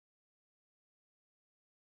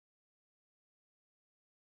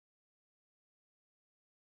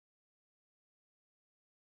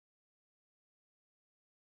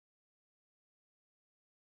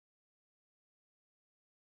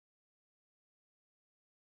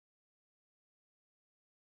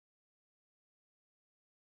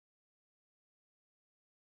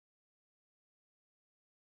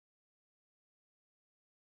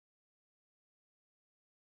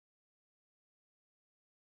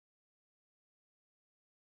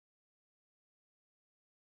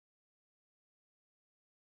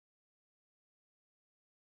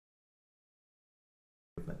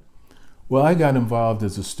Well, I got involved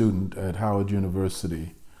as a student at Howard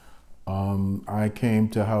University. I came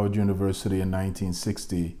to Howard University in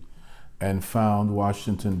 1960 and found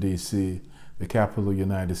Washington, D.C., the capital of the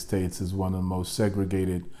United States, as one of the most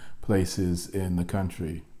segregated places in the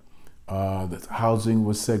country. The housing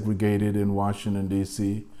was segregated in Washington,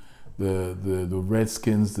 D.C. The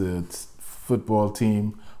Redskins, the football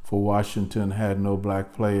team for Washington, had no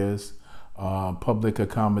black players. Public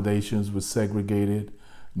accommodations were segregated.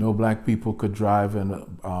 No black people could drive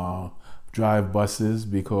drive buses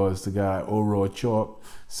because the guy O'Roy Chalk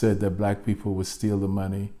said that black people would steal the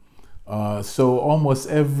money. So almost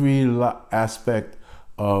every aspect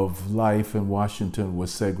of life in Washington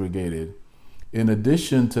was segregated. In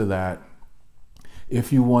addition to that,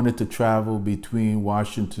 if you wanted to travel between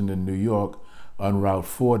Washington and New York on Route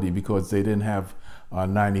 40, because they didn't have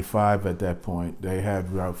 95 at that point, they had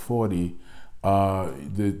Route 40,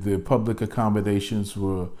 the public accommodations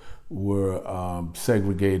were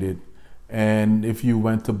segregated. And if you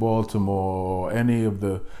went to Baltimore or any of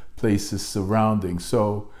the places surrounding.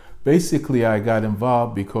 So basically I got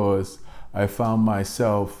involved because I found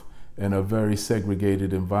myself in a very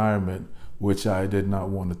segregated environment, which I did not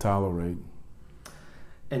want to tolerate.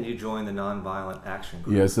 And you joined the Nonviolent Action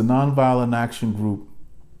Group. Yes, the Nonviolent Action Group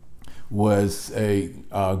was a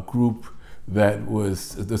group that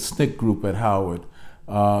was the SNCC group at Howard.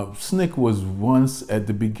 SNCC was once, at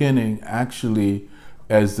the beginning, actually,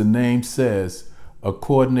 as the name says, a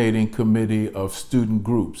coordinating committee of student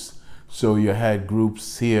groups. So you had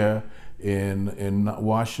groups here in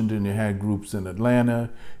Washington, you had groups in Atlanta,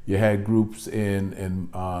 you had groups in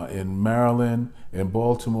Maryland, in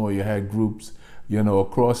Baltimore, you had groups, you know,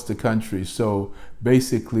 across the country. So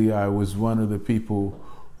basically I was one of the people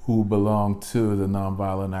who belonged to the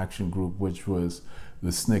Nonviolent Action Group, which was the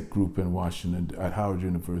SNCC group in Washington at Howard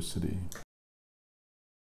University.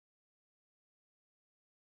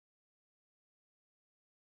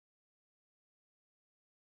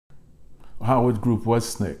 Howard Group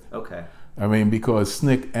was SNCC. Okay. I mean, because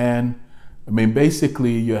SNCC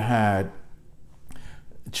basically you had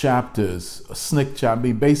chapters, SNCC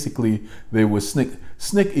chapter. Basically they were SNCC.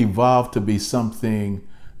 SNCC evolved to be something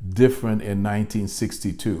different in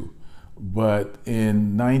 1962. But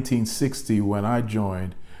in 1960, when I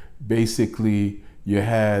joined, basically you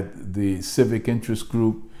had the civic interest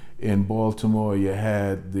group in Baltimore, you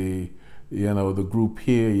had the group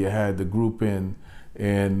here, you had the group in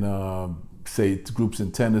say groups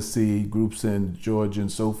in Tennessee, groups in Georgia,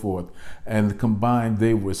 and so forth, and combined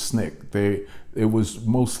they were SNCC. It was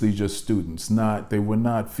mostly just students. They were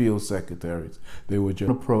not field secretaries. They were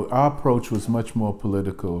just our approach was much more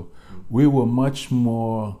political. We were much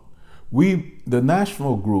more. The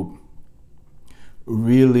national group,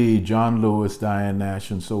 really, John Lewis, Diane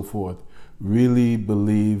Nash, and so forth, really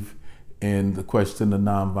believe in the question of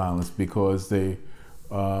nonviolence because they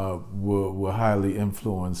were highly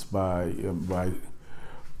influenced by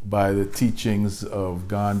the teachings of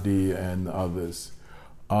Gandhi and others.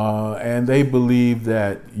 And they believed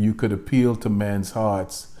that you could appeal to men's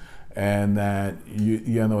hearts and that,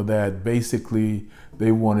 that basically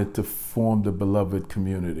they wanted to form the beloved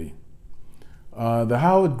community. The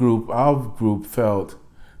Howard Group, our group, felt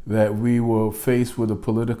that we were faced with a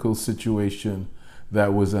political situation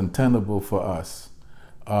that was untenable for us,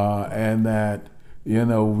 and that we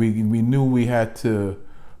knew we had to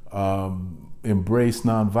embrace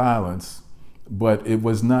nonviolence, but it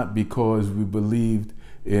was not because we believed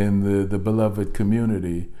in the beloved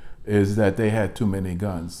community, is that they had too many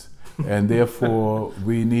guns. And therefore,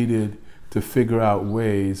 we needed to figure out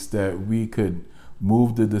ways that we could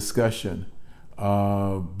move the discussion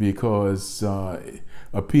because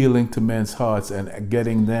appealing to men's hearts and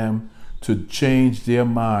getting them to change their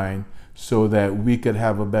mind so that we could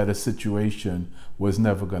have a better situation was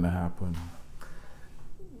never going to happen.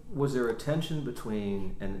 Was there a tension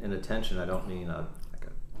between, and a tension, I don't mean an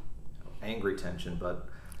angry tension, but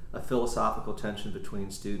a philosophical tension between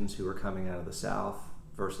students who were coming out of the South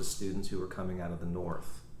versus students who were coming out of the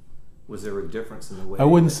North? Was there a difference in the way? I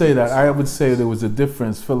wouldn't say that. I would say there was a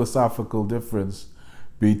difference, philosophical difference,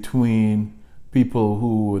 between people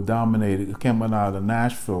who were dominated, coming out of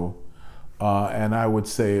Nashville, and I would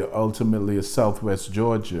say ultimately Southwest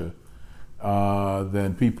Georgia,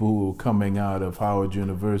 than people who were coming out of Howard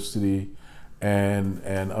University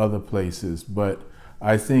and other places. But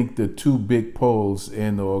I think the two big poles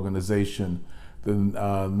in the organization, the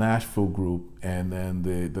Nashville group and then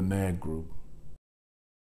the NAG group.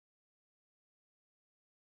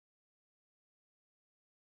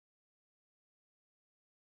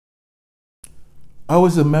 I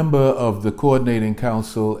was a member of the coordinating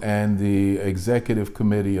council and the executive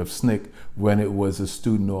committee of SNCC when it was a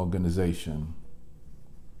student organization.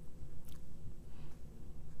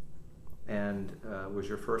 And was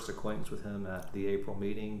your first acquaintance with him at the April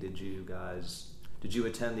meeting? Did you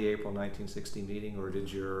attend the April 1960 meeting, or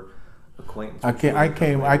did your acquaintance? I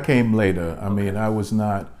came later. I mean, I was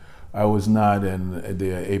not in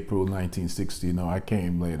the April 1960. No, I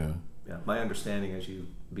came later. Yeah, my understanding is you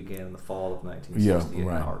began in the fall of 1960. Yeah,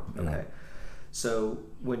 right. Okay. Yeah. So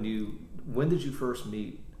when did you first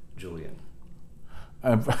meet Julian?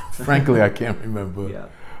 Frankly, I can't remember. Yeah.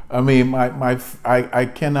 I mean, I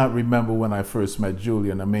cannot remember when I first met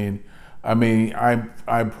Julian.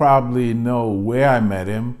 I probably know where I met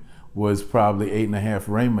him was probably 8.5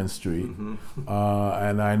 Raymond Street,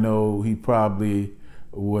 and I know he probably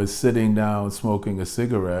was sitting down smoking a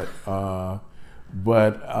cigarette, and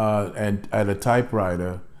at a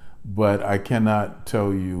typewriter. But I cannot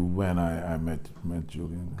tell you when I met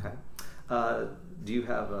Julian. Okay.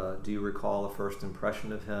 Do you recall a first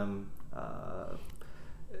impression of him?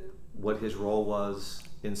 What his role was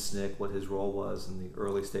in SNCC, what his role was in the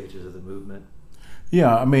early stages of the movement?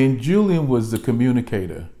 Yeah, I mean, Julian was the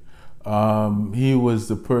communicator. He was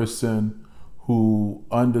the person who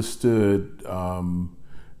understood,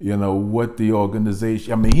 what the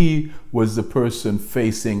organization, I mean, he was the person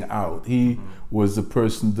facing out. He was the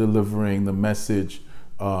person delivering the message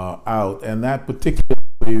out. And that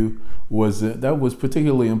was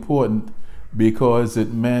particularly important because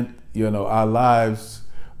it meant, our lives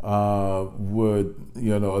would,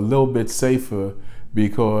 a little bit safer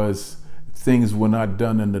because things were not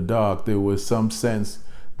done in the dark. There was some sense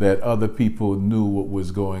that other people knew what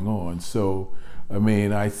was going on. So, I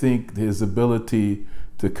mean, I think his ability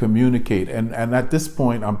to communicate, and at this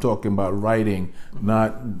point I'm talking about writing,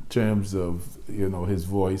 not in terms of, his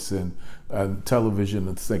voice and television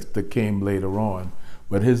and things that came later on,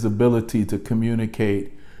 but his ability to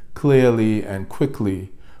communicate clearly and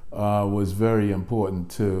quickly was very important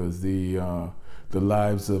to the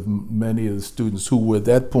lives of many of the students who were at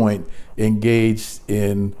that point engaged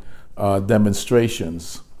in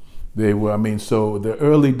demonstrations. They were, so the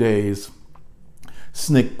early days,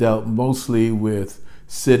 SNCC dealt mostly with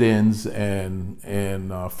sit-ins and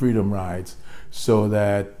freedom rides, so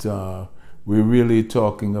that we're really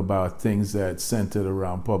talking about things that centered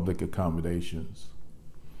around public accommodations.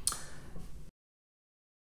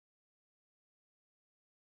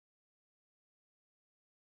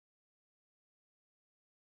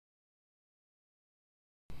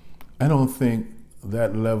 I don't think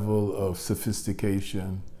that level of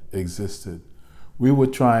sophistication existed. We were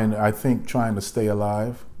trying to stay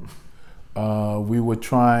alive. We were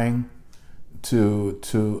trying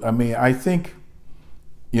I think,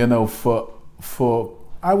 I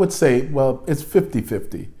would say, well, it's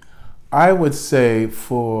 50-50. I would say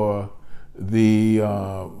for the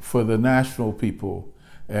national people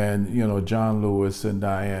and, John Lewis and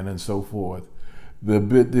Diane and so forth,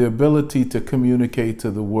 the ability to communicate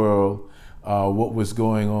to the world what was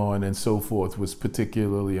going on and so forth was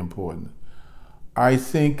particularly important. I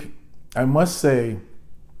think, I must say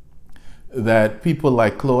that people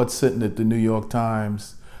like Claude Sitton at the New York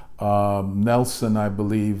Times, Nelson, I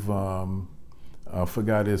believe, I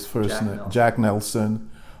forgot his first name, Jack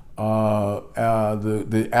Nelson,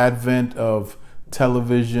 the advent of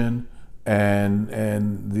television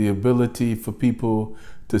and the ability for people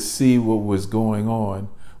to see what was going on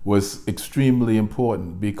was extremely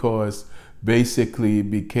important, because basically it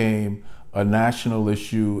became a national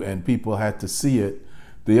issue and people had to see it.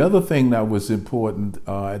 The other thing that was important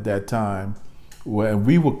at that time, when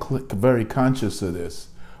we were very conscious of this,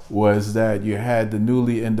 was that you had the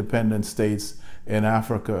newly independent states in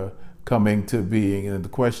Africa coming to being, and the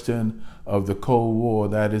question of the Cold War,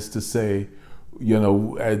 that is to say,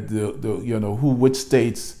 which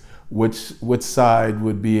states, which side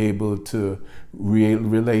would be able to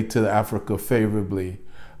relate to Africa favorably.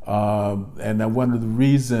 And one of the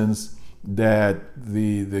reasons that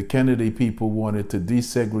the Kennedy people wanted to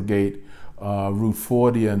desegregate Route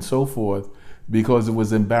 40 and so forth, because it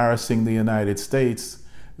was embarrassing the United States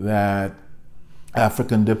that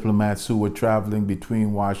African diplomats who were traveling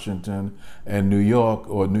between Washington and New York,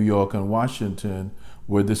 or New York and Washington,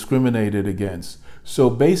 were discriminated against. So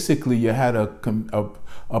basically you had an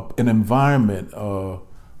environment, a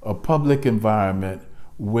public environment,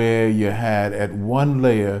 where you had at one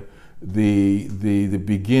layer the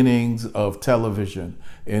beginnings of television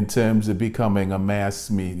in terms of becoming a mass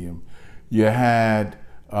medium. You had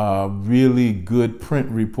really good print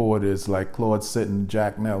reporters like Claude Sitton,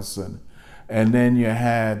 Jack Nelson, and then you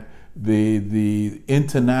had the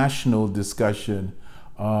international discussion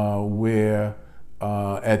where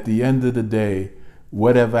at the end of the day,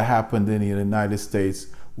 whatever happened in the United States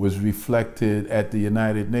was reflected at the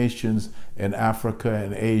United Nations in Africa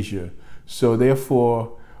and Asia. So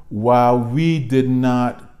therefore, while we did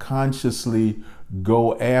not consciously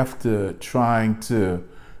go after trying to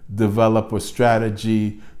develop a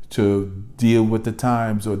strategy to deal with the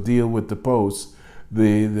times or deal with the posts,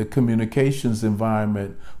 the communications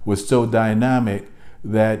environment was so dynamic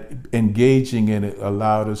that engaging in it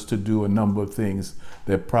allowed us to do a number of things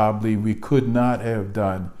that probably we could not have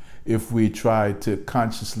done if we tried to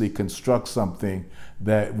consciously construct something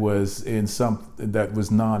that was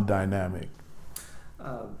non-dynamic.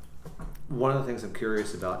 One of the things I'm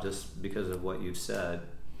curious about, just because of what you've said,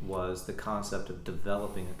 was the concept of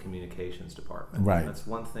developing a communications department. Right. That's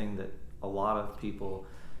one thing that a lot of people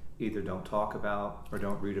either don't talk about or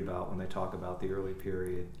don't read about when they talk about the early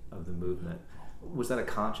period of the movement. Was that a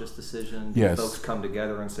conscious decision? Yes. Did folks come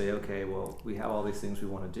together and say, okay, well, we have all these things we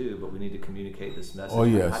want to do, but we need to communicate this message? Oh,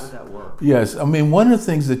 yes. How did that work? Yes. I mean, one of the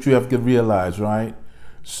things that you have to realize, right?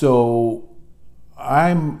 So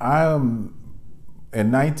I'm in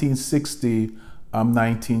 1960, I'm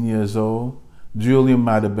 19 years old. Julian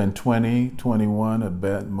might have been 20, 21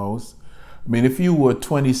 at most. I mean, if you were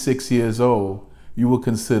 26 years old, you were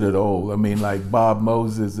considered old. I mean, like Bob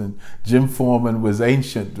Moses and Jim Foreman was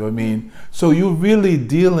ancient. I mean, so you're really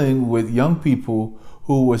dealing with young people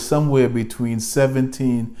who were somewhere between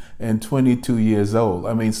 17 and 22 years old.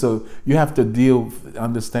 I mean, so you have to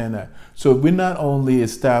understand that. So we not only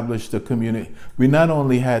established the community, we not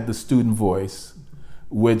only had the student voice,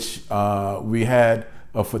 which we had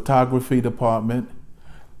a photography department.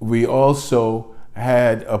 We also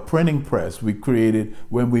had a printing press. We created,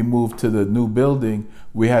 when we moved to the new building,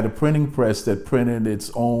 we had a printing press that printed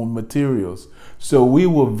its own materials. So we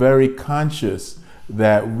were very conscious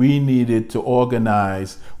that we needed to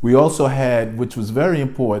organize. We also had, which was very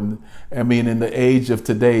important, I mean, in the age of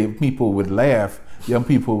today, people would laugh, young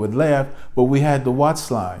people would laugh, but we had the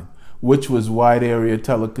Watts line, which was wide area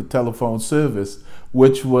telephone service,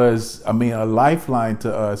 which was, I mean, a lifeline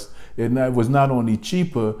to us. It was not only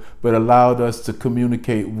cheaper, but allowed us to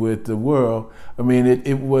communicate with the world. I mean,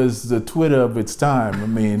 it was the Twitter of its time. I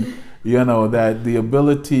mean, you know, that the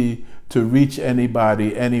ability to reach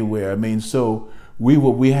anybody anywhere. I mean, so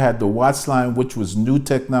we had the Watts line, which was new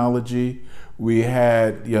technology. We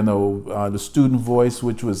had, you know, the student voice,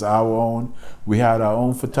 which was our own. We had our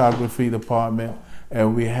own photography department,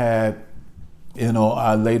 and we had, you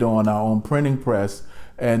know, later on our own printing press.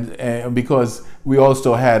 And because we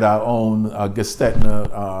also had our own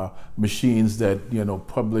Gestetner machines that, you know,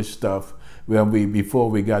 published stuff before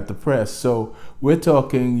we got the press. So we're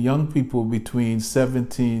talking young people between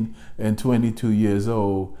 17 and 22 years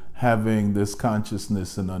old having this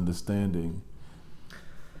consciousness and understanding.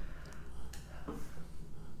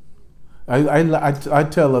 I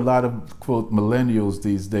tell a lot of, quote, millennials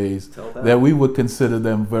these days that we would consider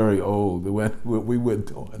them very old when we were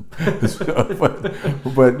doing this show.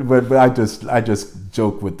 But I just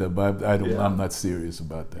joke with them. I'm not serious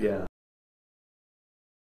about that. Yeah.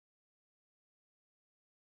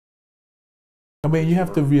 I mean, you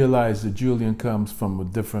have to realize that Julian comes from a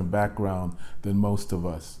different background than most of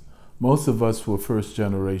us. Most of us were first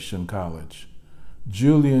generation college.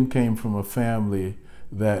 Julian came from a family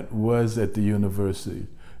that was at the university.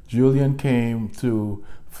 Julian came to,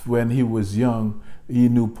 when he was young, he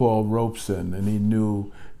knew Paul Robeson, and he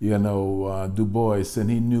knew, you know, Du Bois, and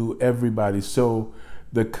he knew everybody. So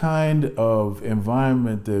the kind of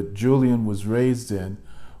environment that Julian was raised in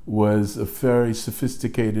was a very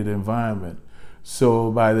sophisticated environment.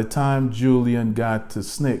 So by the time Julian got to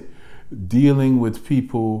SNCC, dealing with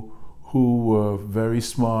people who were very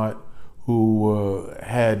smart, who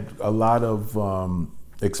had a lot of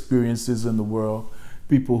experiences in the world,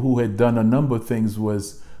 people who had done a number of things,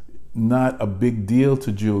 was not a big deal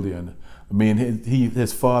to Julian. I mean,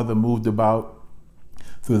 his father moved about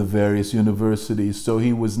through the various universities, so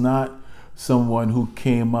he was not someone who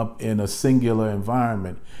came up in a singular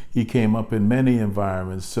environment. He came up in many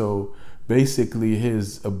environments. So basically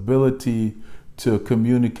his ability to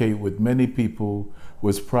communicate with many people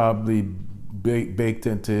was probably baked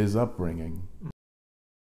into his upbringing.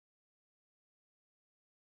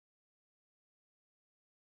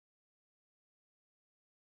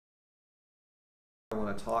 I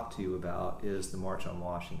want to talk to you about is the March on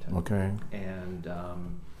Washington. Okay. And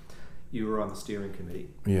you were on the steering committee.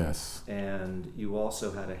 Yes. And you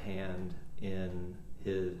also had a hand in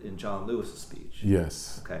John Lewis's speech.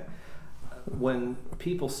 Yes. Okay. When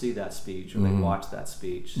people see that speech or they watch that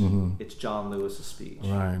speech, it's John Lewis's speech.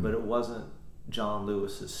 Right. But it wasn't John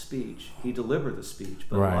Lewis's speech. He delivered the speech,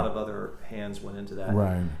 but Right. a lot of other hands went into that.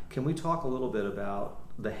 Right. Can we talk a little bit about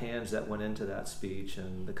the hands that went into that speech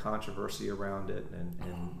and the controversy around it,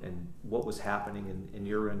 and what was happening in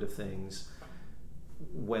your end of things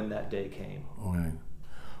when that day came? Right.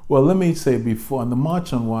 Well, let me say before, on the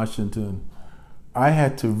March on Washington, I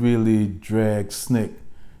had to really drag SNCC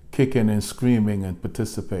kicking and screaming and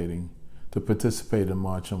to participate in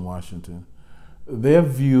March on Washington. Their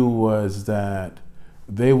view was that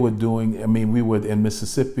they were doing, I mean, we were in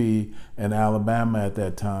Mississippi and Alabama at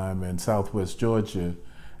that time and Southwest Georgia,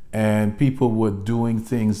 and people were doing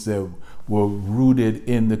things that were rooted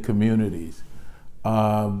in the communities. The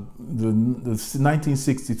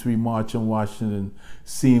 1963 March on Washington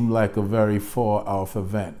seemed like a very far off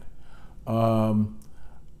event.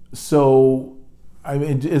 So, I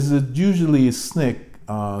mean, usually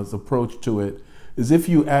SNCC's approach to it is if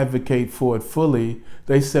you advocate for it fully,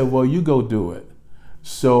 they said, well, you go do it.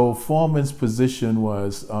 So Foreman's position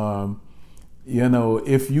was, you know,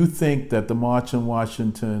 if you think that the March on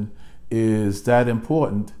Washington is that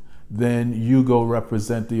important, then you go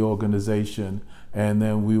represent the organization and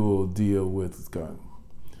then we will deal with gun.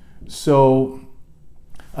 So,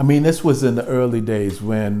 I mean, this was in the early days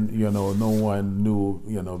when, you know, no one knew,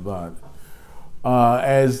 you know, about it.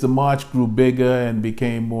 As the march grew bigger and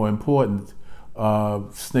became more important,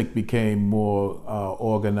 SNCC became more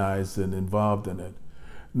organized and involved in it.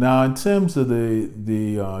 Now, in terms of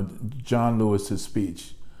the John Lewis's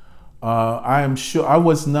speech, I am sure I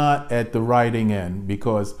was not at the writing end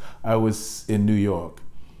because I was in New York,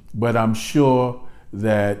 but I'm sure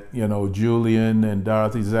that, you know, Julian and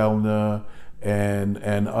Dorothy Zellner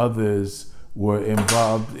and others were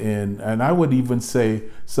involved in, and I would even say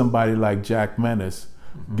somebody like Jack Menace,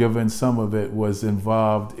 given some of it, was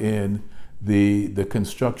involved in the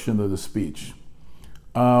construction of the speech.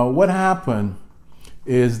 What happened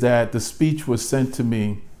is that the speech was sent to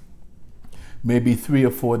me maybe 3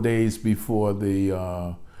 or 4 days before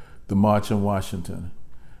the March on Washington.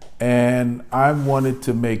 And I wanted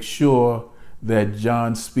to make sure that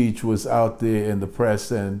John's speech was out there in the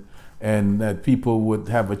press and that people would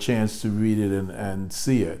have a chance to read it and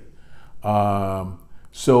see it.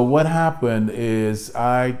 So what happened is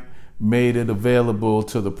I made it available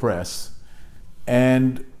to the press.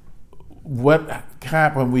 And what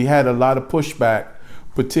happened, we had a lot of pushback,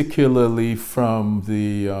 particularly from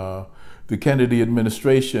the Kennedy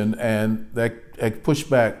administration, and that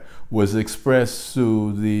pushback was expressed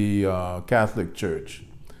through the Catholic Church.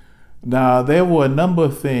 Now, there were a number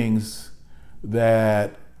of things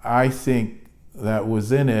that I think that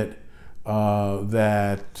was in it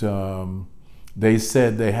that they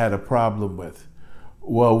said they had a problem with.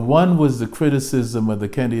 Well, one was the criticism of the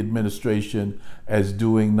Kennedy administration as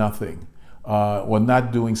doing nothing, or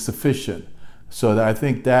not doing sufficient. So I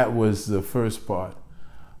think that was the first part.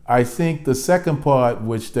 I think the second part,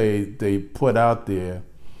 which they put out there,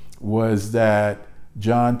 was that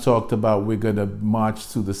John talked about we're going to march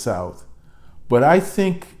to the South. But I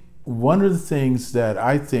think one of the things that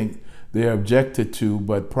I think they objected to,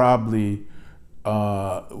 but probably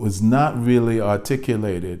was not really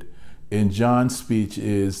articulated in John's speech,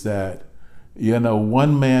 is that, you know,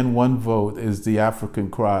 one man, one vote is the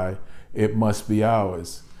African cry, it must be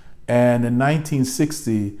ours. And in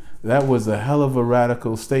 1960, that was a hell of a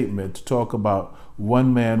radical statement to talk about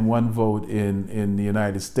one man, one vote in the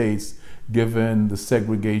United States, given the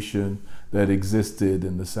segregation that existed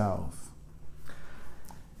in the South.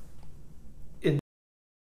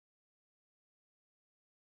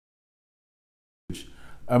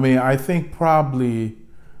 I mean, I think probably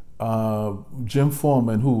Jim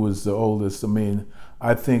Foreman, who was the oldest, I mean,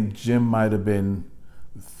 I think Jim might have been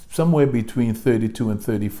somewhere between 32 and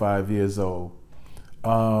 35 years old.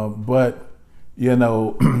 But, you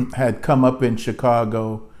know, had come up in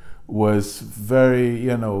Chicago, was very,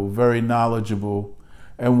 you know, very knowledgeable.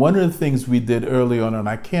 And one of the things we did early on, and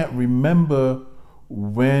I can't remember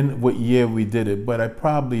what year we did it, but I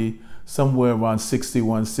probably somewhere around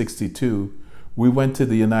 61, 62, we went to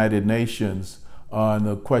the United Nations on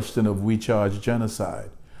the question of we charge genocide,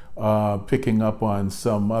 picking up on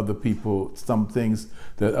some things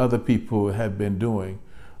that other people had been doing.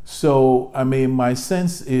 So, I mean, my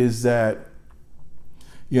sense is that,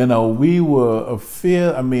 you know, we were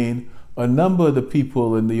a number of the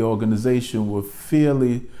people in the organization were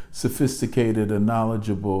fairly sophisticated and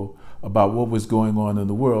knowledgeable about what was going on in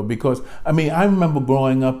the world. Because, I mean, I remember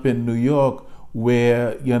growing up in New York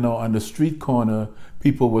where, you know, on the street corner,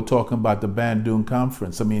 people were talking about the Bandung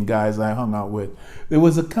Conference. I mean, guys I hung out with. There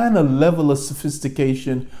was a kind of level of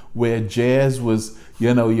sophistication where jazz was,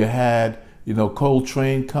 you know, you had you know,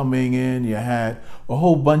 Coltrane coming in, you had a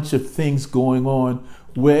whole bunch of things going on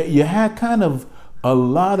where you had kind of a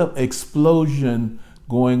lot of explosion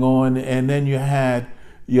going on, and then you had,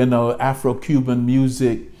 you know, Afro-Cuban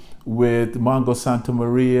music with Mongo Santa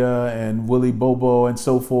Maria and Willie Bobo and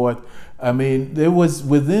so forth. I mean, there was,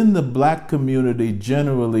 within the black community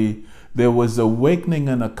generally, there was awakening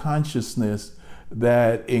and a consciousness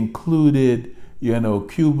that included, you know,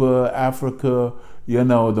 Cuba, Africa, you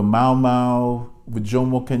know, the Mau Mau with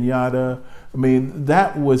Jomo Kenyatta. I mean,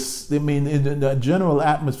 that was, I mean, in the general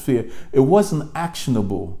atmosphere, it wasn't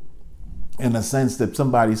actionable in a sense that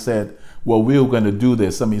somebody said, well, we were going to do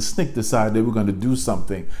this. I mean, SNCC decided they were going to do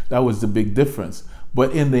something. That was the big difference.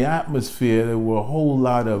 But in the atmosphere, there were a whole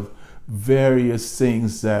lot of various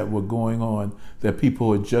things that were going on that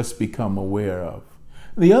people had just become aware of.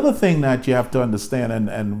 The other thing that you have to understand,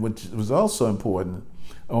 and which was also important,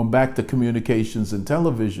 on back to communications and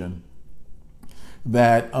television,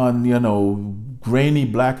 that on, you know, grainy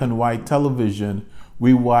black and white television,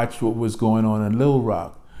 we watched what was going on in Little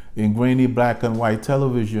Rock. In grainy black and white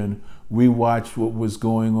television, we watched what was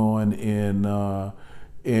going on in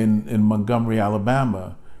Montgomery,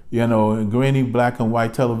 Alabama. You know, in grainy black and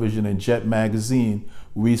white television and Jet magazine,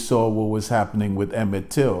 we saw what was happening with Emmett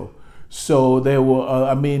Till. So there were,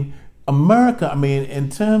 I mean, America, I mean, in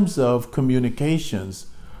terms of communications,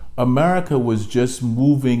 America was just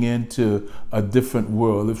moving into a different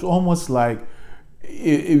world. It's almost like,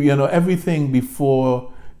 you know, everything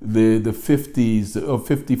before the 50s or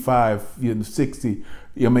 55, you know, 60,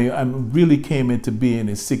 I mean, really came into being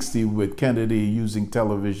in 60 with Kennedy using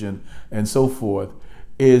television and so forth,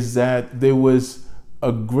 is that there was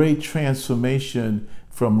a great transformation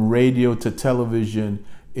from radio to television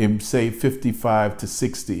in, say, 55 to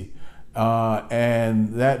 60.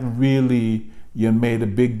 And that really, you know, made a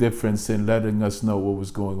big difference in letting us know what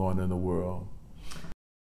was going on in the world.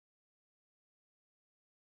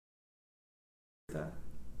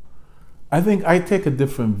 I think I take a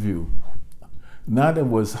different view. Not that it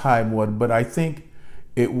was high water, but I think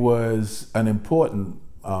it was an important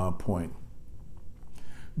point.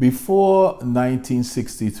 Before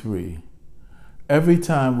 1963, every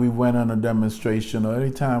time we went on a demonstration or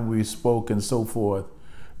any time we spoke and so forth,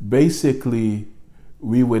 basically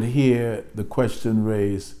we would hear the question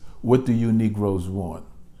raised, what do you Negroes want?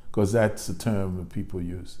 Because that's the term that people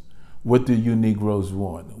use. What do you Negroes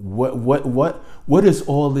want? What is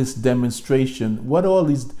all this demonstration? What are all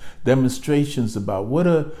these demonstrations about? What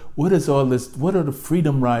is all this? What are the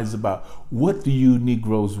freedom rides about? What do you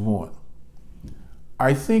Negroes want?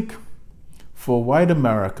 I think for white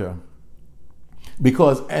America,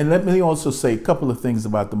 because, and let me also say a couple of things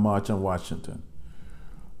about the March on Washington.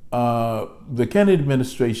 The Kennedy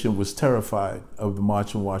administration was terrified of the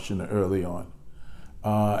March on Washington early on,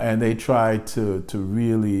 and they tried to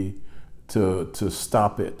really to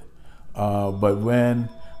stop it. But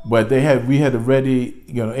we had already,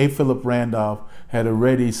 you know, A. Philip Randolph had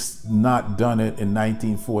already not done it in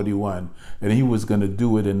 1941, and he was going to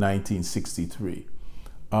do it in 1963.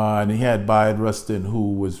 And he had Bayard Rustin,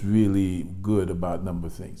 who was really good about a number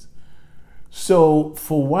of things. So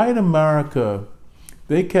for white America,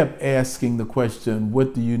 they kept asking the question,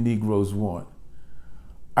 what do you Negroes want?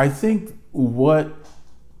 I think why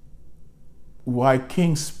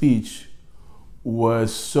King's speech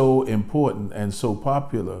was so important and so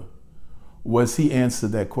popular was he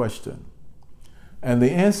answered that question. And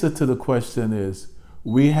the answer to the question is,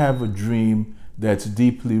 we have a dream that's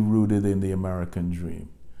deeply rooted in the American dream.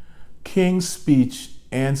 King's speech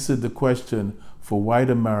answered the question for white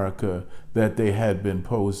America that they had been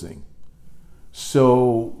posing.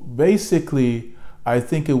 So basically, I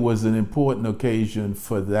think it was an important occasion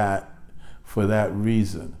for that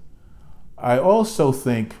reason. I also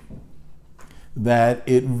think that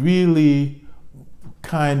it really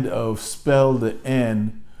kind of spelled the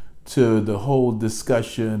end to the whole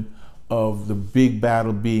discussion of the big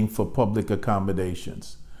battle being for public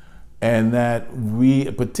accommodations. And that we,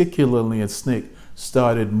 particularly at SNCC,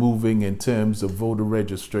 started moving in terms of voter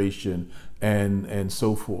registration and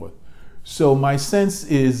so forth. So my sense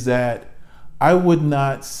is that I would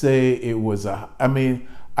not say it was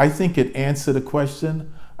I think it answered the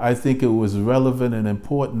question. I think it was relevant and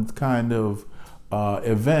important kind of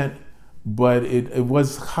event, but it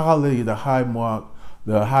was hardly the high mark,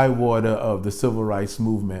 the high water of the civil rights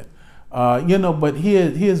movement. You know, but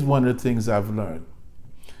here's one of the things I've learned,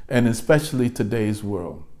 and especially today's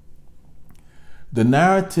world. The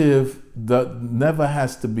narrative never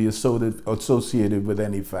has to be associated with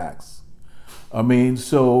any facts. I mean,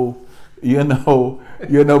 so, you know,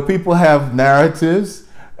 people have narratives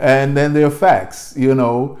and then there are facts, you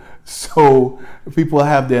know. So people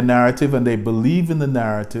have their narrative and they believe in the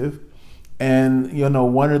narrative. And, you know,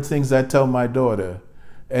 one of the things I tell my daughter,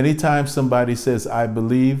 anytime somebody says, I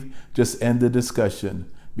believe, just end the discussion,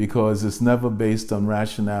 because it's never based on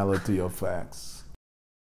rationality or facts.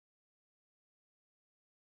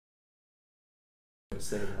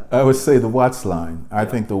 I would say the Watts line. I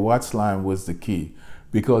think the Watts line was the key,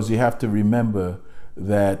 because you have to remember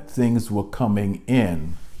that things were coming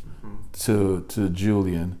in to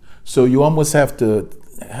Julian. So you almost have to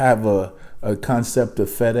have a concept of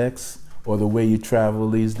FedEx, or the way you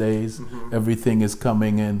travel these days. Everything is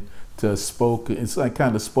coming in to spoken. It's like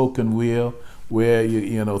kind of spoken wheel, where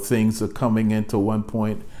you know, things are coming into one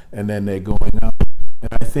point and then they're going out.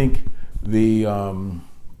 And I think the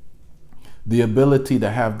ability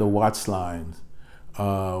to have the Watts lines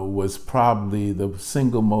was probably the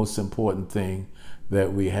single most important thing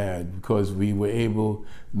that we had, because we were able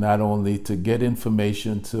not only to get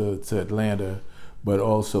information to Atlanta, but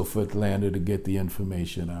also for Atlanta to get the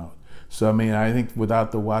information out. So, I mean, I think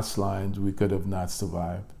without the Watts lines, we could have not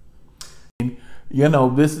survived. You know,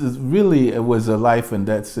 this is really, it was a life and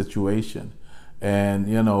death situation. And,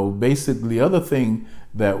 you know, basically, the other thing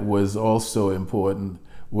that was also important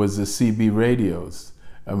was the CB radios.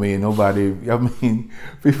 I mean,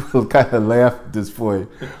 people kind of laugh at this point.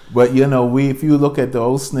 But, you know, if you look at the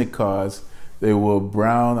old SNCC cars, they were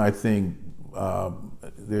brown, I think,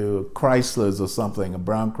 they were Chryslers or something, a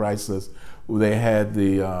brown Chryslers. They had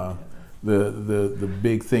the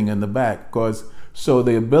big thing in the back. So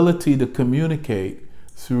the ability to communicate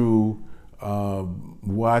through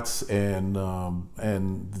Watts and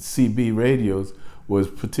CB radios was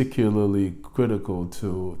particularly critical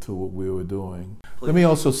to what we were doing. Let me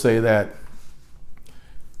also say that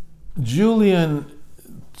Julian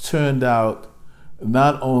turned out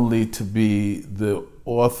not only to be the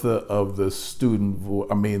author of the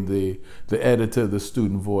the editor of the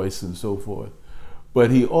Student Voice and so forth,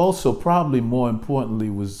 but he also, probably more importantly,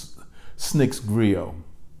 was SNCC's griot.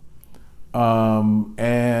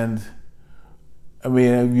 And I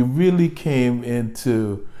mean, you really came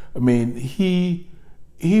into, I mean, he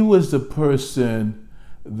was the person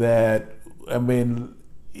that, I mean,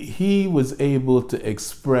 he was able to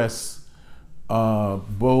express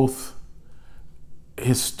both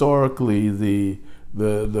historically the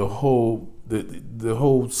whole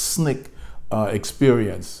SNCC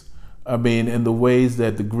experience. I mean, in the ways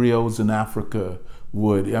that the griots in Africa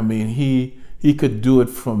would. I mean, he could do it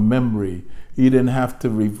from memory. He didn't have to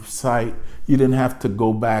recite. He didn't have to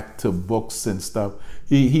go back to books and stuff.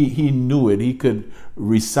 He knew it. He could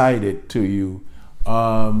recite it to you.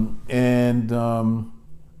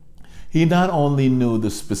 He not only knew the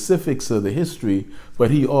specifics of the history,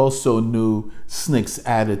 but he also knew SNCC's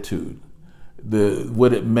attitude,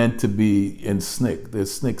 what it meant to be in SNCC, the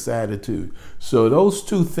SNCC's attitude. So those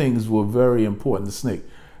two things were very important to SNCC.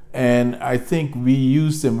 And I think we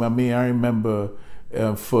used them. I mean, I remember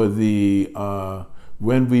for the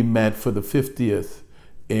when we met for the 50th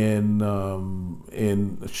in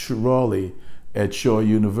Raleigh at Shaw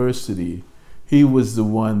University, he was the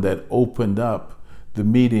one that opened up the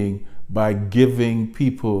meeting by giving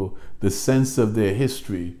people the sense of their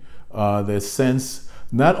history, their sense,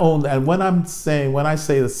 not only, and when I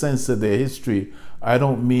say the sense of their history, I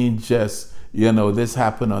don't mean just, you know, this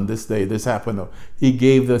happened on this day, this happened. He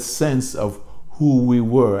gave the sense of who we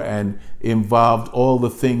were and involved all the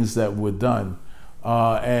things that were done.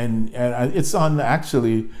 And it's on the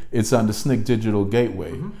SNCC Digital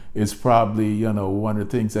Gateway. It's probably, you know, one of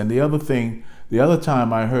the things. And the other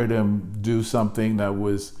time I heard him do something that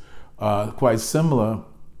was quite similar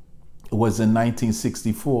was in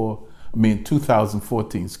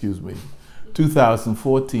 2014, excuse me,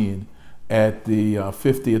 2014 at the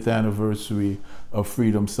 50th anniversary of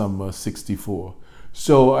Freedom Summer '64.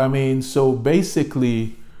 So, I mean, so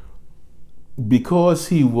basically, because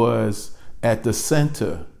he was at the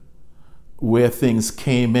center where things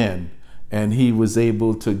came in and he was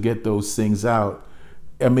able to get those things out,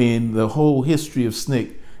 I mean, the whole history of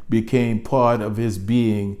SNCC became part of his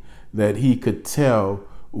being that he could tell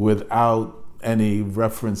without any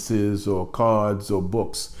references or cards or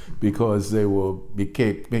books, because they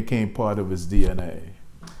became part of his DNA.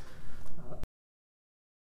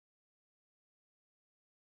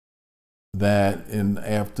 That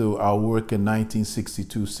after our work in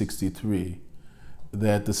 1962-63,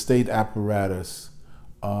 that the state apparatus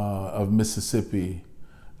of Mississippi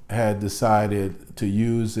had decided to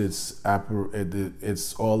use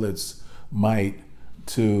all its might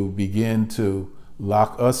to begin to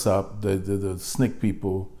lock us up, the SNCC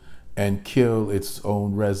people, and kill its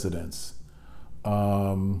own residents.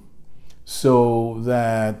 So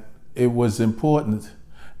that it was important,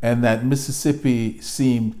 and that Mississippi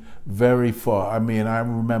seemed very far. I mean, I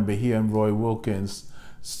remember hearing Roy Wilkins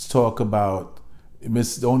talk about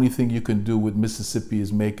the only thing you can do with Mississippi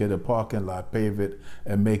is make it a parking lot, pave it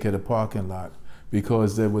and make it a parking lot,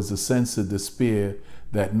 because there was a sense of despair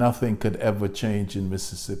that nothing could ever change in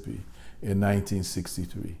Mississippi in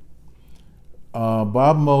 1963.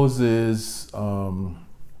 Bob Moses, in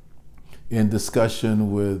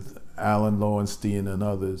discussion with Alan Lowenstein and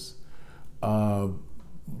others,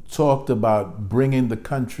 talked about bringing the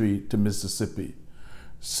country to Mississippi,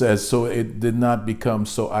 says so it did not become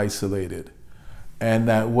so isolated. And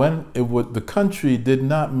that when it would, the country did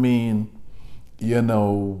not mean,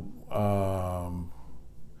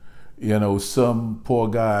 some poor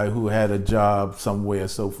guy who had a job somewhere,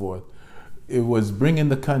 so forth. It was bringing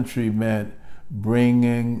the country meant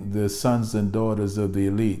bringing the sons and daughters of the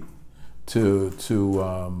elite to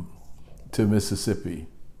Mississippi.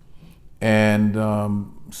 And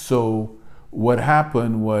so what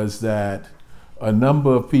happened was that a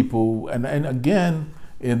number of people, and again,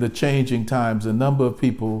 in the changing times, a number of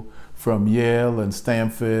people from Yale and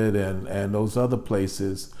Stanford and those other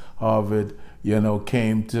places, Harvard,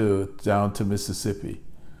 came down to Mississippi.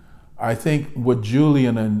 I think what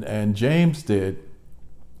Julian and James did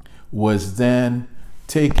was then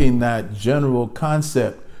taking that general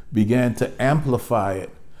concept, began to amplify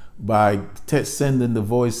it by sending the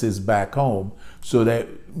voices back home, so that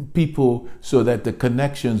the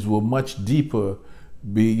connections were much deeper,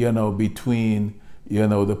 between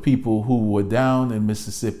the people who were down in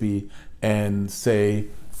Mississippi and, say,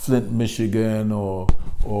 Flint, Michigan, or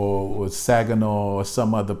Saginaw, or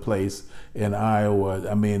some other place in Iowa.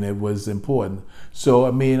 I mean, it was important. So,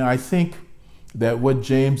 I mean, I think that what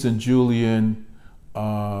James and Julian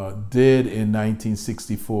did in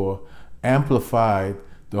 1964 amplified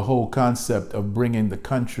the whole concept of bringing the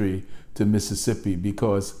country to Mississippi,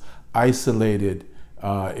 because isolated,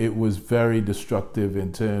 it was very destructive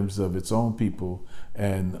in terms of its own people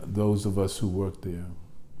and those of us who worked there.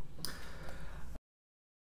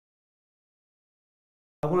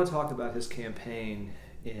 I want to talk about his campaign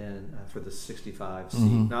for the 65 seat,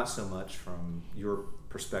 not so much from your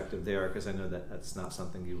perspective there, because I know that that's not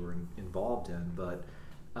something you were involved in, but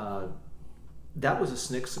that was a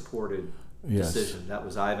SNCC-supported decision. That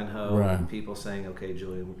was Ivanhoe and people saying, okay,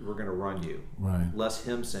 Julian, we're going to run you. Less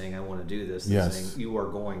him saying, I want to do this, than saying, you are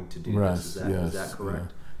going to do this. Is that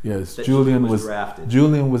correct? Yes, that Julian was drafted.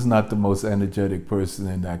 Julian was not the most energetic person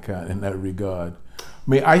in that regard. I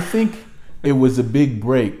mean, I think it was a big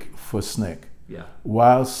break for SNCC. Yeah.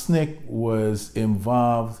 While SNCC was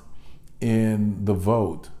involved in the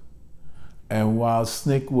vote, and while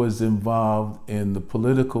SNCC was involved in the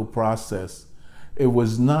political process, it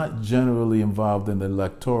was not generally involved in the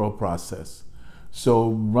electoral process. So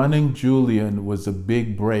running Julian was a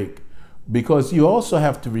big break, because you also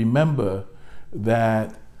have to remember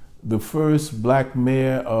that the first black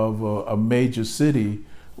mayor of a major city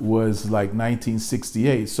was like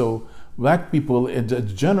 1968. So black people in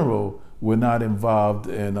general were not involved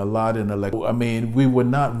in a lot in electoral. I mean, we were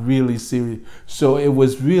not really serious. So it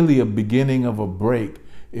was really a beginning of a break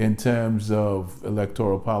in terms of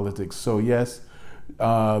electoral politics. So yes,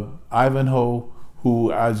 Ivanhoe,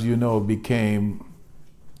 who, as you know, became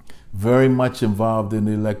very much involved in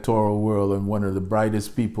the electoral world and one of the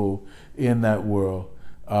brightest people in that world,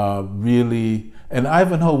 really, and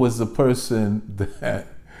Ivanhoe was the person that,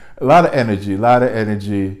 a lot of energy,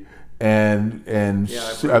 and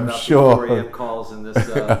yeah, I'm sure. 4 a.m. calls in this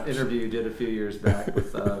interview you did a few years back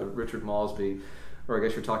with Richard Malsby, or I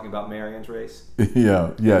guess you're talking about Marion's race.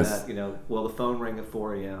 Yeah, yes. That, well, the phone rang at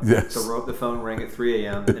 4 a.m. Yes. The phone rang at 3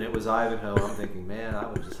 a.m. and it was Ivanhoe. I'm thinking, man, I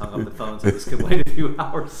would have just hung up the phone so this could wait a few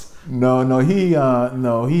hours. No, he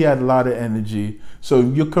had a lot of energy. So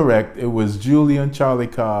you're correct. It was Julian, Charlie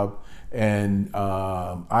Cobb, and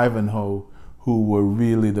Ivanhoe who were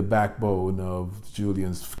really the backbone of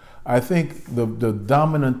Julian's. I think the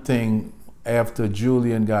dominant thing after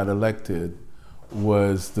Julian got elected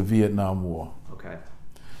was the Vietnam War. Okay.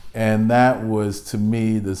 And that was, to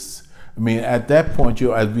me, at that point,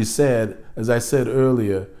 as I said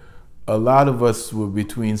earlier, a lot of us were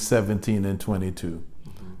between 17 and 22.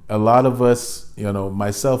 A lot of us,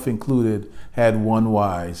 myself included, had one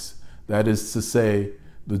wise. That is to say,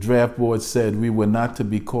 the draft board said we were not to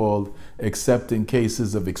be called except in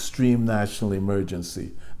cases of extreme national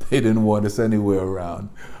emergency. They didn't want us anywhere around.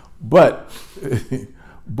 But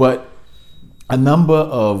a number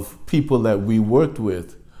of people that we worked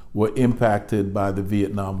with were impacted by the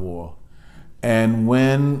Vietnam War. And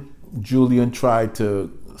when Julian tried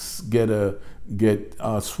to get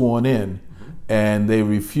sworn in, and they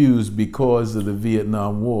refused because of the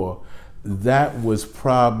Vietnam War. That was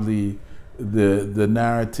probably the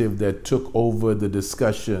narrative that took over the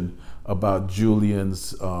discussion about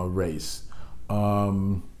Julian's race.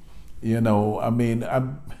 You know, I mean,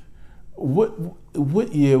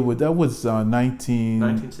 what year would that was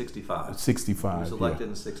 1965. 65. He was elected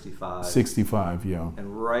in 65. 65, yeah.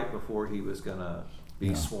 And right before he was going to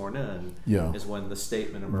be sworn in is when the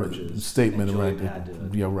statement emerges. The statement and Julian emerges. had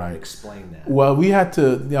to explain that. Well, we had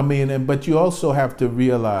to, I mean, but you also have to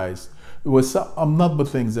realize there was a number of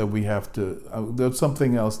things that we have to, there's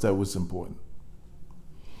something else that was important.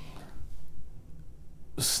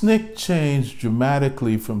 SNCC changed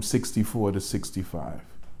dramatically from 64 to 65.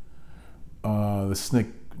 The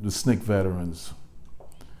SNCC veterans,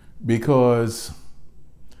 because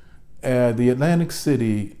the Atlantic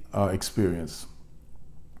City experience,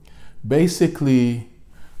 basically,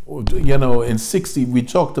 you know, in 60, we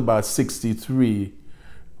talked about 63,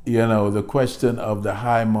 you know, the question of the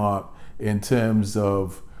high mark in terms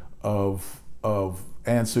of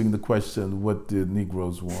answering the question, what did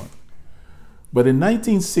Negroes want? But in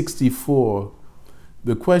 1964,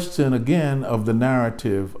 the question again of the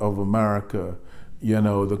narrative of America, you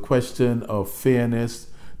know, the question of fairness,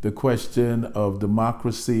 the question of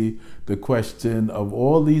democracy, the question of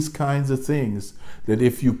all these kinds of things, that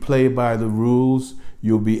if you play by the rules,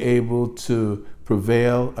 you'll be able to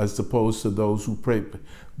prevail, as opposed to those who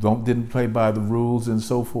didn't play by the rules and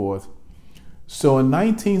so forth. So in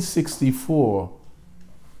 1964,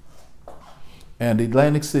 and the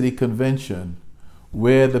Atlantic City Convention,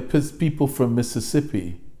 where the people from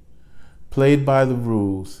Mississippi played by the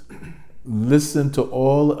rules, listened to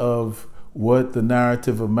all of what the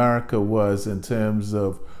narrative of America was in terms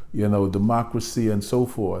of, you know, democracy and so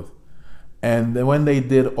forth. And then when they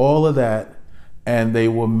did all of that, and they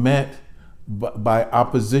were met by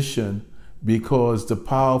opposition because the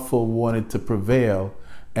powerful wanted to prevail,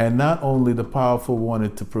 and not only the powerful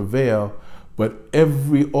wanted to prevail, but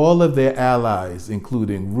all of their allies,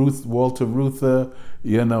 including Walter Reuther,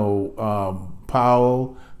 you know,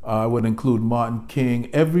 Powell, I would include Martin King,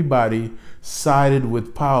 everybody sided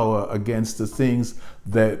with power against the things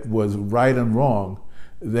that was right and wrong.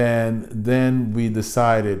 Then we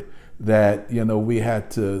decided that, you know, we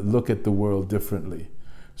had to look at the world differently.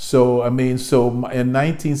 So, I mean, so in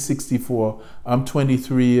 1964, I'm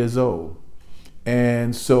 23 years old.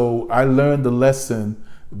 And so I learned the lesson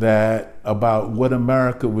that about what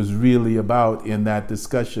America was really about in that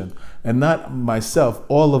discussion. And not myself,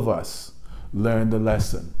 all of us learned the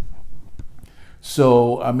lesson.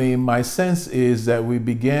 So, I mean, my sense is that we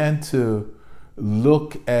began to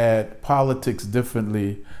look at politics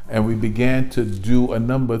differently, and we began to do a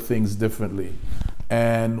number of things differently.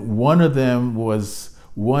 And one of them was,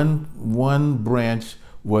 one branch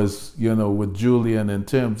was, you know, with Julian in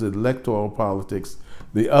terms of electoral politics.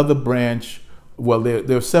 The other branch, well,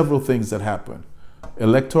 there are several things that happened.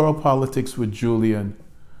 Electoral politics with Julian,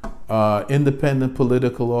 independent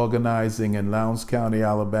political organizing in Lowndes County,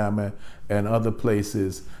 Alabama, and other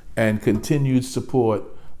places, and continued support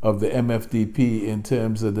of the MFDP in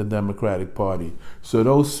terms of the Democratic Party. So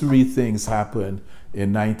those three things happened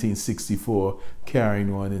in 1964,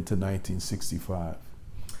 carrying on into 1965.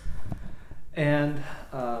 And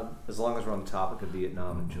as long as we're on the topic of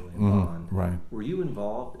Vietnam and Julian Bond, right. Were you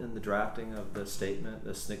involved in the drafting of the statement,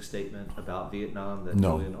 the SNCC statement about Vietnam that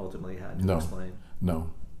No. Julian ultimately had to explain? No.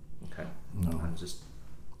 Okay. No. I'm just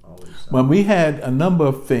always... When we had a number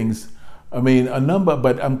of things, I mean,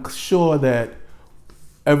 but I'm sure that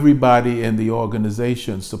everybody in the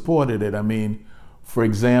organization supported it. I mean, for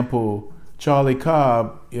example, Charlie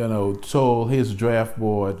Cobb, you know, told his draft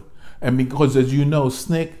board, and because as you know,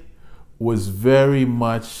 SNCC was very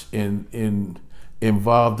much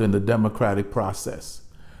involved in the democratic process.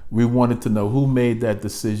 We wanted to know who made that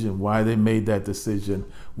decision, why they made that decision.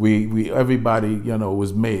 Everybody, you know,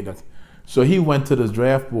 was made. So he went to the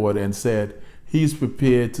draft board and said he's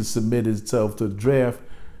prepared to submit himself to the draft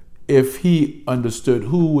if he understood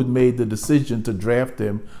who would made the decision to draft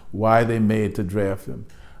him, why they made to draft him.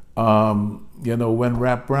 You know, when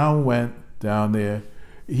Rap Brown went down there,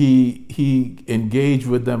 he engaged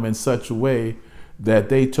with them in such a way that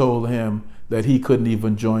they told him that he couldn't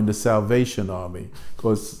even join the Salvation Army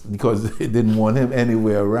because they didn't want him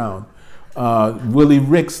anywhere around. Willie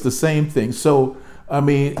Ricks, the same thing. So, I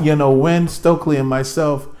mean, you know, when Stokely and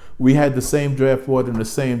myself, we had the same draft board in the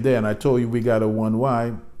same day, and I told you we got a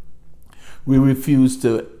 1Y, we refused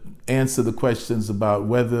to answer the questions about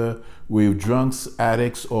whether we were drunks,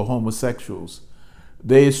 addicts, or homosexuals.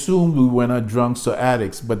 They assumed we were not drunks or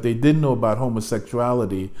addicts, but they didn't know about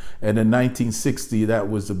homosexuality. And in 1960, that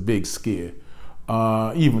was a big scare.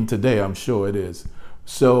 Even today, I'm sure it is.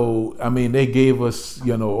 So, I mean, they gave us,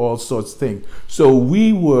 all sorts of things. So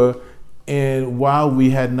we were, and while we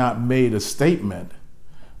had not made a statement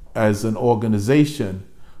as an organization,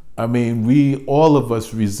 I mean, all of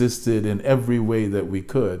us resisted in every way that we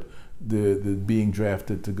could the being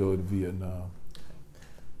drafted to go to Vietnam. All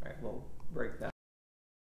right, we'll break that.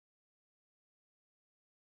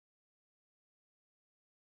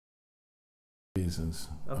 Reasons.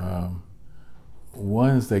 Okay.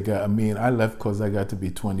 Ones that got, I mean, I left because I got to be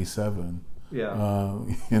 27. Yeah.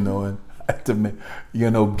 And I had to,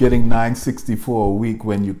 getting $9.64 a week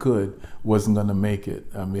when you could wasn't going to make it.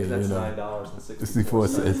 I mean, that's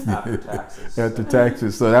 $9.64 after taxes. After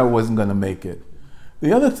taxes, so that wasn't going to make it.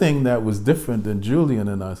 The other thing that was different than Julian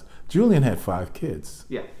and us, Julian had 5 kids.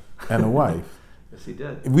 Yeah. And a wife. Yes, he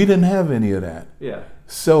did. We didn't have any of that. Yeah.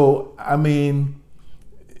 So, I mean,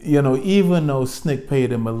 even though SNCC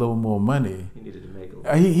paid him a little more money, he needed to make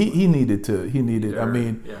it. He needed to. He needed. I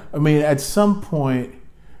mean, at some point,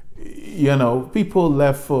 people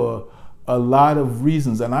left for a lot of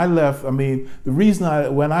reasons, and I left. I mean, the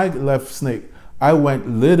reason when I left SNCC, I went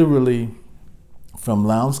literally from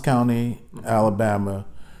Lowndes County, Alabama,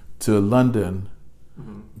 to London,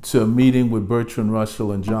 to a meeting with Bertram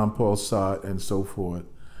Russell and John Paul Sartre and so forth,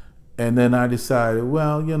 and then I decided,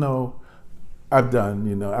 well, I've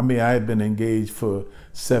done, I mean, I had been engaged for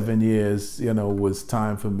 7 years, it was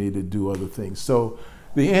time for me to do other things. So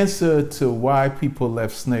the answer to why people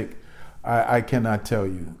left SNCC, I cannot tell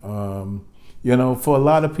you. For a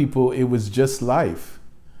lot of people, it was just life.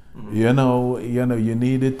 You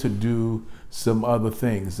needed to do some other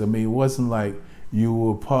things. I mean, it wasn't like you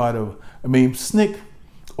were part of, SNCC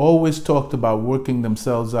always talked about working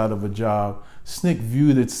themselves out of a job. SNCC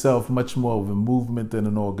viewed itself much more of a movement than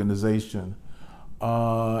an organization.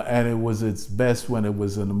 And it was its best when it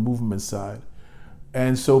was in the movement side.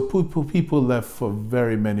 And so people left for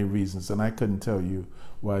very many reasons, and I couldn't tell you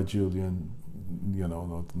why Julian,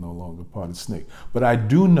 no longer part of SNCC. But I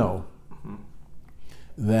do know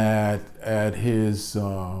that at his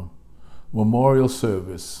memorial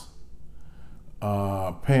service,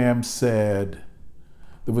 Pam said,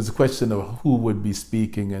 there was a question of who would be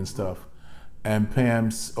speaking and stuff, and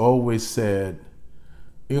Pam always said,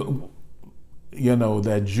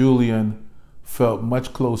 that Julian felt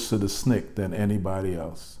much closer to SNCC than anybody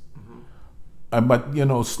else. But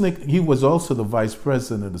SNCC, he was also the vice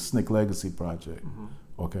president of the SNCC Legacy Project.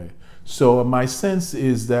 Okay, so my sense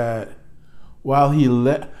is that while he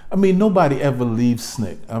nobody ever leaves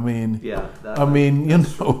SNCC.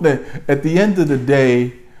 That at the end of the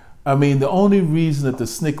day, the only reason that the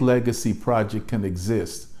SNCC Legacy Project can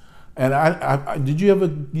exist. And did you ever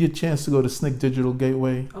get a chance to go to SNCC Digital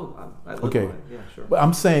Gateway? Oh, I lived okay. on it. Yeah, sure. But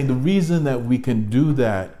I'm saying the reason that we can do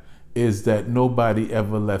that is that nobody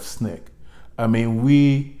ever left SNCC.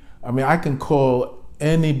 I can call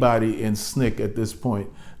anybody in SNCC at this point,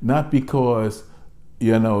 not because,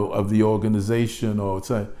 of the organization or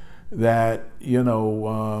that,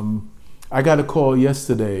 I got a call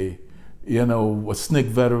yesterday, a SNCC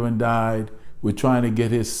veteran died. We're trying to get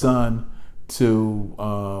his son to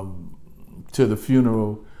the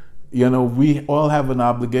funeral. We all have an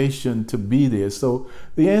obligation to be there. So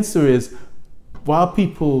the answer is, while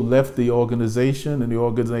people left the organization and the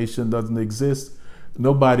organization doesn't exist,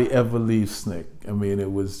 nobody ever leaves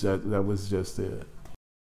SNCC. That was just it.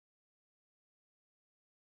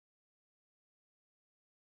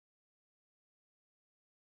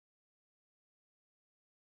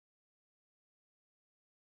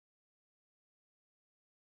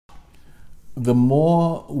 The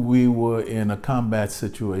more we were in a combat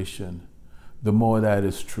situation, the more that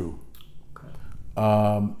is true. Okay.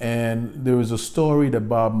 And there is a story that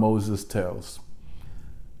Bob Moses tells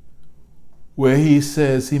where he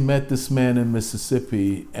says he met this man in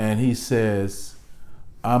Mississippi, and he says,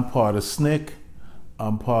 I'm part of SNCC,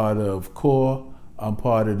 I'm part of CORE, I'm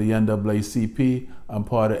part of the NAACP, I'm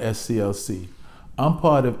part of SCLC. I'm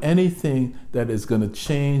part of anything that is going to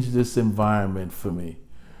change this environment for me.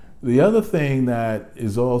 The other thing that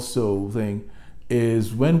is also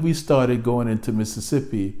is when we started going into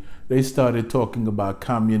Mississippi, they started talking about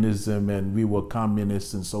communism and we were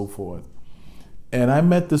communists and so forth. And I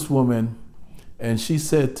met this woman and she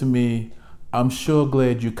said to me, I'm sure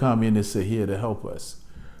glad you communists are here to help us.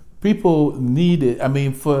 People need it.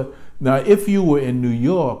 Now if you were in New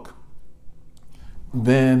York,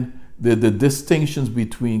 then the distinctions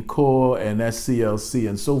between CORE and SCLC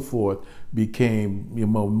and so forth became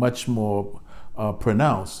much more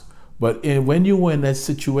pronounced. But when you were in that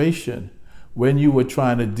situation, when you were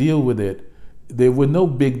trying to deal with it, there were no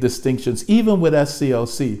big distinctions, even with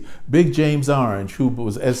SCLC. Big James Orange, who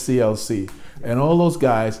was SCLC, and all those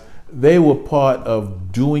guys, they were part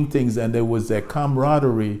of doing things, and there was that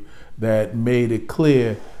camaraderie that made it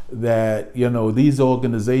clear that, you know, these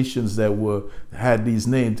organizations that had these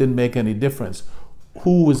names didn't make any difference.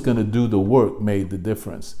 Who was going to do the work made the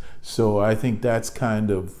difference. So I think that's kind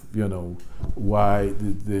of, you know, why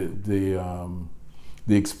the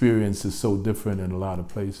experience is so different in a lot of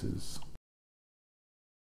places.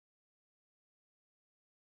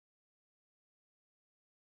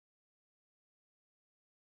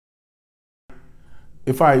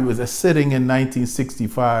 If I was sitting in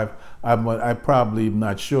 1965, I probably am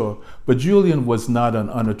not sure. But Julian was not an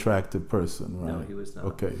unattractive person, right? No, he was not.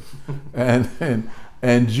 Okay,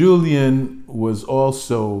 and Julian was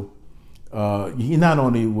also he not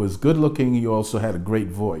only was good looking, he also had a great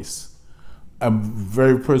voice.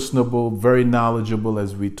 Very personable, very knowledgeable,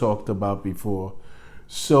 as we talked about before.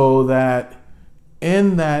 So that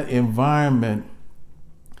in that environment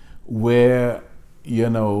where, you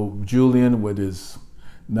know, Julian with his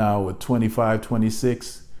now at 25,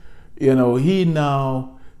 26, you know, he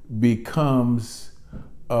now becomes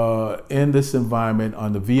in this environment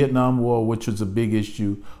on the Vietnam War, which was a big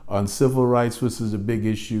issue, on civil rights, which is a big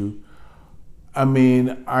issue. I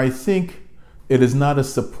mean, I think it is not a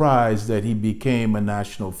surprise that he became a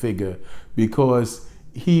national figure, because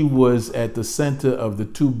he was at the center of the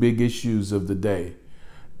two big issues of the day.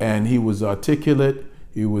 And he was articulate,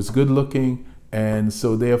 he was good looking, and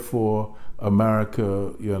so therefore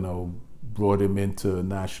America, you know, brought him into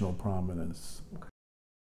national prominence.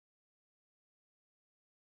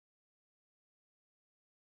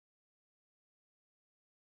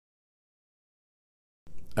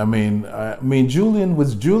 I mean, Julian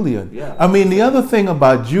was Julian. Yeah. I mean, the other thing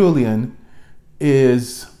about Julian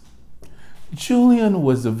is Julian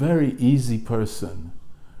was a very easy person.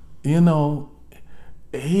 You know,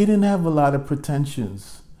 he didn't have a lot of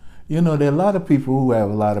pretensions. You know, there are a lot of people who have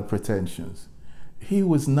a lot of pretensions. He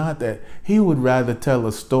was not that. He would rather tell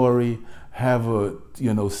a story, have a,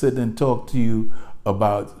 you know, sit and talk to you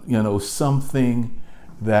about, you know, something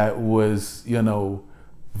that was, you know,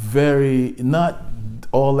 very, not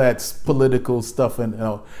all that political stuff, and, you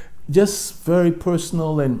know, just very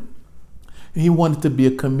personal. And he wanted to be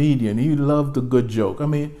a comedian. He loved a good joke. I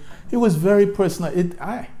mean, he was very personal.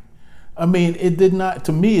 I mean, it did not,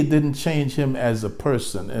 to me, it didn't change him as a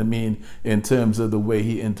person. I mean, in terms of the way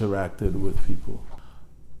he interacted with people.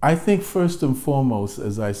 I think first and foremost,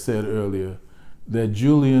 as I said earlier, that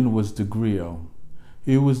Julian was the griot.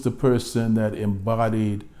 He was the person that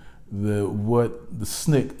embodied what the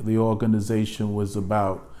SNCC, the organization, was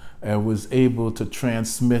about, and was able to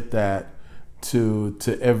transmit that to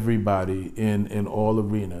everybody in all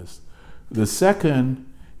arenas. The second,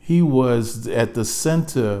 he was at the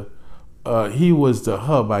center. He was the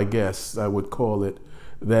hub, I guess I would call it,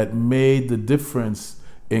 that made the difference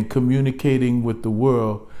in communicating with the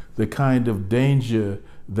world the kind of danger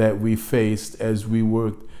that we faced as we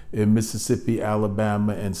worked in Mississippi,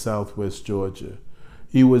 Alabama, and Southwest Georgia.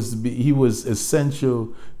 He was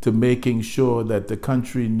essential to making sure that the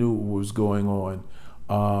country knew what was going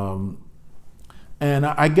on. And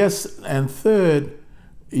I guess, and third,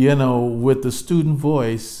 you know, with the student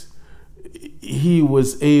voice, he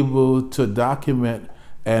was able to document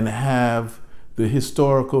and have the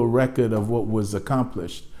historical record of what was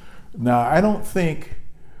accomplished. Now, I don't think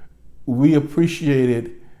we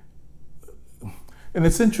appreciated, and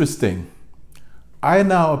it's interesting, I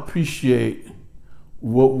now appreciate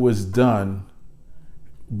what was done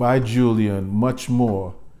by Julian much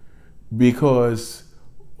more, because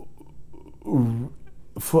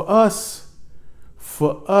for us,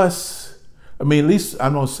 I mean, at least I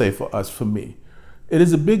don't say for us, for me, it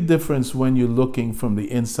is a big difference when you're looking from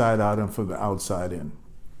the inside out and from the outside in.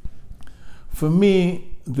 For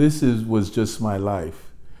me, this was just my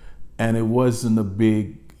life, and it wasn't a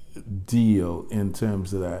big deal in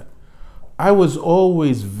terms of that. I was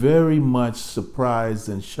always very much surprised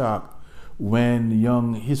and shocked when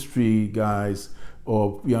young history guys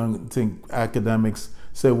or young academics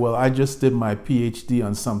say, well, I just did my PhD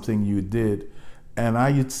on something you did. And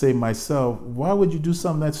I would say myself, why would you do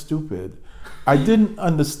something that stupid? I didn't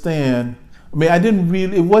understand. I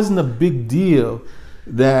mean, it wasn't a big deal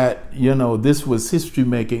that, you know, this was history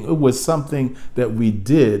making. It was something that we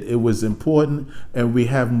did. It was important, and we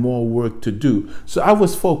have more work to do. So I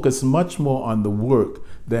was focused much more on the work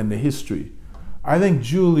than the history. I think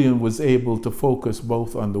Julian was able to focus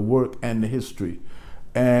both on the work and the history.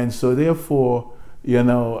 And so therefore, you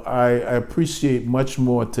know, I appreciate much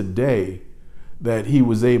more today that he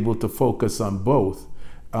was able to focus on both.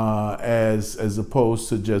 as opposed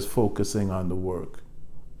to just focusing on the work.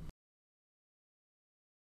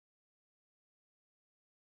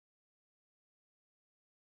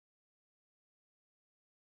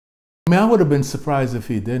 I mean, I would have been surprised if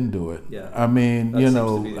he didn't do it. Yeah. I mean, That you seems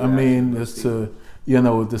know, to be the I mean, reaction of it's most to, you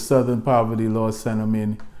know, the Southern Poverty Law Center. I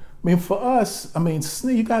mean, for us, I mean,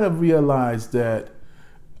 you got to realize that,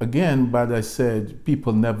 again, but I said,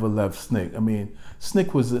 people never left SNCC. I mean,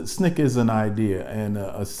 SNCC is an idea and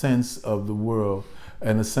a sense of the world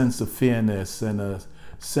and a sense of fairness and a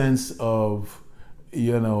sense of,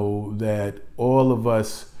 you know, that all of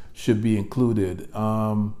us should be included.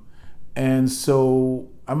 And so,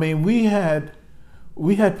 I mean, we had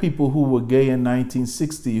people who were gay in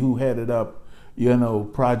 1960 who headed up, you know,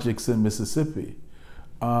 projects in Mississippi.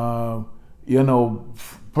 You know,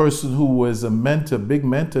 person who was a mentor, big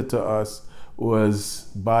mentor to us was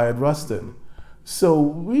Bayard Rustin. So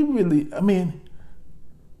we really, I mean,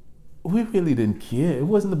 we really didn't care. It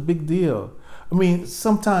wasn't a big deal. I mean,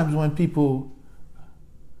 sometimes when people,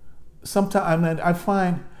 sometimes I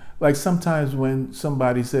find like sometimes when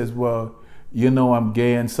somebody says, well, you know, I'm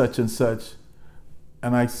gay and such,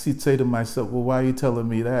 and I say to myself, well, why are you telling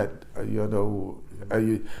me that? You know, are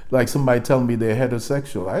you like somebody telling me they're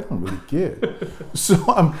heterosexual? I don't really care. So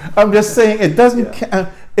I'm just saying it doesn't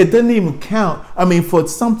it doesn't even count. I mean, for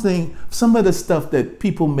some of the stuff that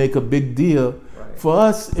people make a big deal, right. For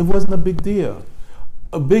us, it wasn't a big deal.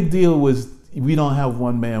 A big deal was we don't have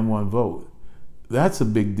one man, one vote. That's a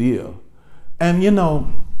big deal. And you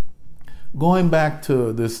know, going back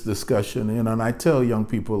to this discussion, you know, and I tell young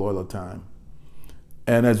people all the time,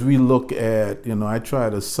 and as we look at, you know, I try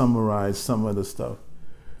to summarize some of the stuff.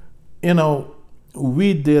 You know,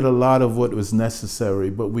 we did a lot of what was necessary,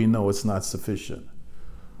 but we know it's not sufficient.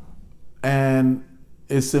 And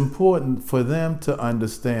it's important for them to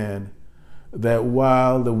understand that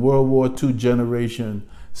while the World War II generation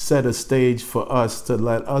set a stage for us to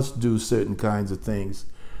let us do certain kinds of things,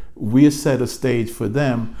 we set a stage for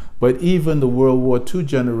them, but even the World War II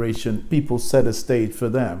generation, people set a stage for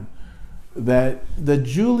them. That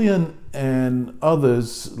Julian and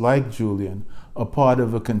others like Julian are part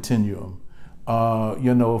of a continuum.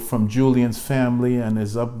 You know, from Julian's family and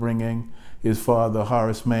his upbringing, his father,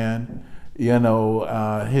 Horace Mann, you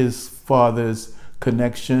know, his father's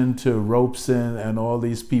connection to Robeson and all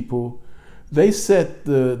these people, they set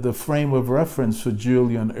the frame of reference for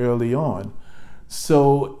Julian early on.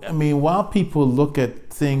 So, I mean, while people look at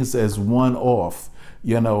things as one-off,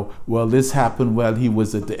 you know, well, this happened while he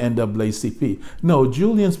was at the NAACP. No,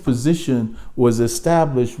 Julian's position was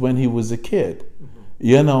established when he was a kid,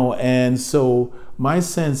 you know, and so my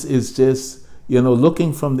sense is just, you know,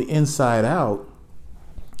 looking from the inside out,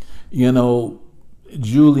 you know,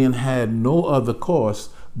 Julian had no other course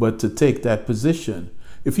but to take that position.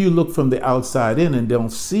 If you look from the outside in and don't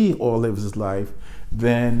see all of his life,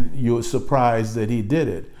 then you're surprised that he did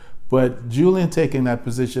it. But Julian taking that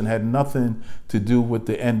position had nothing to do with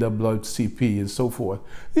the NAACP and so forth.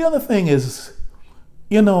 The other thing is,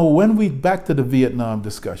 you know, when we, back to the Vietnam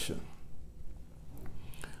discussion,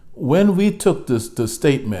 when we took the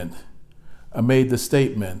statement, I made the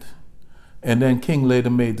statement, and then King later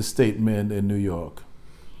made the statement in New York,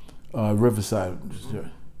 Riverside.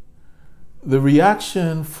 The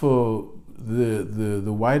reaction for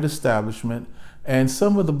the white establishment and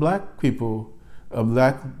some of the black people,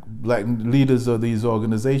 black leaders of these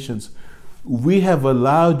organizations, we have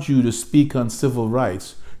allowed you to speak on civil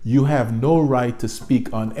rights. You have no right to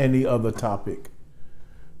speak on any other topic.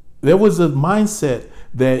 There was a mindset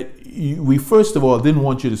that we first of all didn't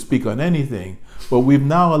want you to speak on anything, but we've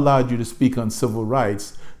now allowed you to speak on civil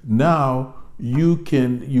rights. Now you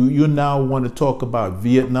now want to talk about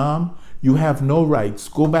Vietnam. You have no rights.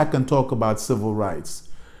 Go back and talk about civil rights.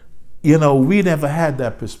 You know, we never had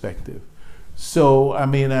that perspective. So, I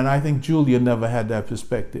mean, and I think Julian never had that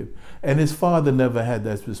perspective. And his father never had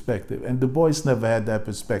that perspective. And Du Bois never had that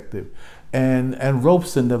perspective. And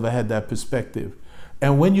Robeson never had that perspective.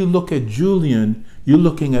 And when you look at Julian, you're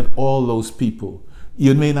looking at all those people.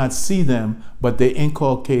 You may not see them, but they're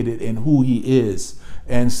inculcated in who he is.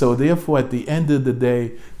 And so therefore, at the end of the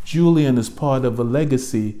day, Julian is part of a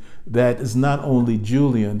legacy that is not only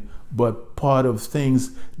Julian, but part of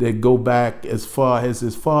things that go back as far as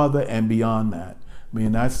his father and beyond that. I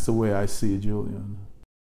mean, that's the way I see Julian.